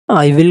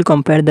I will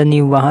compare the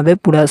new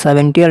Huawei Pura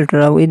 70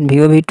 Ultra with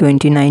Vivo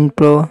V29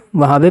 Pro.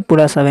 Huawei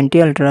Pura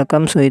 70 Ultra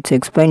comes with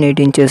 6.8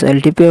 inches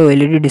LTPO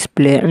OLED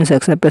display and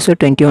success ratio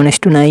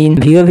 21:9.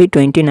 Vivo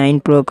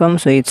V29 Pro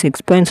comes with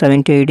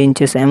 6.78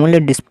 inches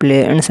AMOLED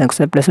display and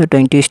success ratio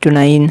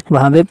 20:9.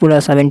 Huawei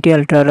Pura 70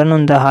 Ultra run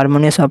on the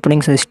Harmonious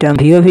operating system.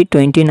 Vivo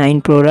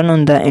V29 Pro run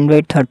on the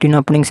Android 13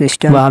 operating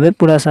system. Huawei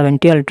Pura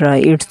 70 Ultra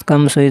it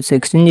comes with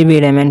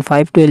 16GB RAM and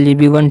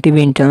 512GB 1TB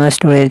internal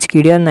storage.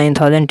 Kiria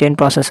 9010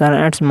 processor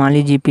and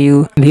Mali GPU.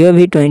 Vivo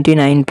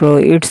V29 Pro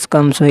it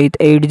comes with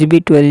 8GB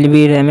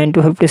 12GB RAM and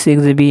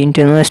 256GB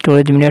internal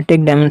storage.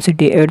 MediaTek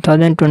Dimensity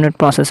 8200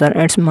 processor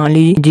and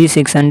Mali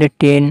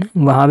G610.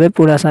 Huawei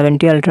Pura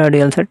 70 Ultra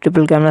real set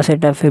triple camera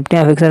setup 50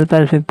 MP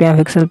plus 50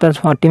 MP plus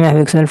 40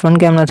 MP front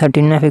camera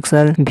 13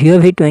 MP. Vivo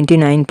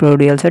V29 Pro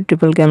real set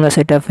triple camera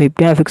setup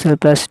 50 MP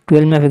plus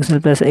 12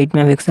 MP plus 8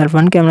 MP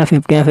front camera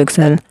 50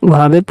 MP.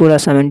 Huawei Pura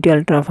 70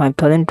 Ultra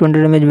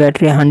 5200 mAh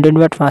battery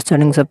 100W fast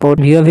charging support.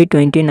 Vivo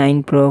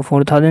V29 Pro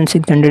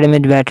 4600 mAh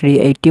battery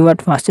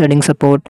 80W fast charging support.